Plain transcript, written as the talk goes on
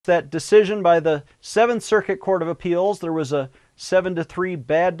that decision by the Seventh Circuit Court of Appeals. There was a 7-3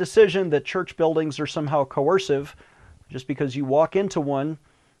 bad decision that church buildings are somehow coercive. Just because you walk into one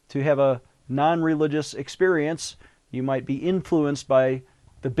to have a non-religious experience, you might be influenced by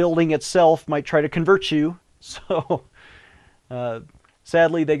the building itself, might try to convert you. So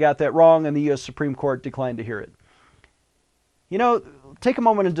sadly, they got that wrong, and the U.S. Supreme Court declined to hear it. You know, take a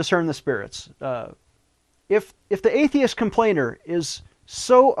moment and discern the spirits. If the atheist complainer is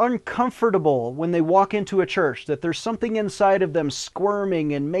so uncomfortable when they walk into a church that there's something inside of them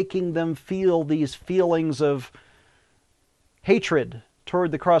squirming and making them feel these feelings of hatred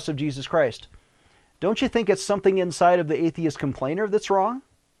toward the cross of Jesus Christ, don't you think it's something inside of the atheist complainer that's wrong?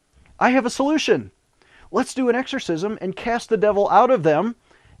 I have a solution. Let's do an exorcism and cast the devil out of them,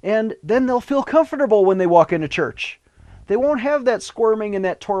 and then they'll feel comfortable when they walk into church. They won't have that squirming and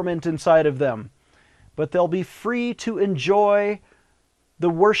that torment inside of them, but they'll be free to enjoy the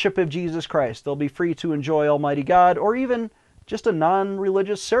worship of Jesus Christ. They'll be free to enjoy Almighty God, or even just a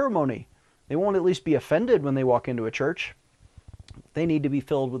non-religious ceremony. They won't at least be offended when they walk into a church. They need to be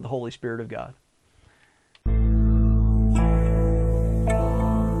filled with the Holy Spirit of God.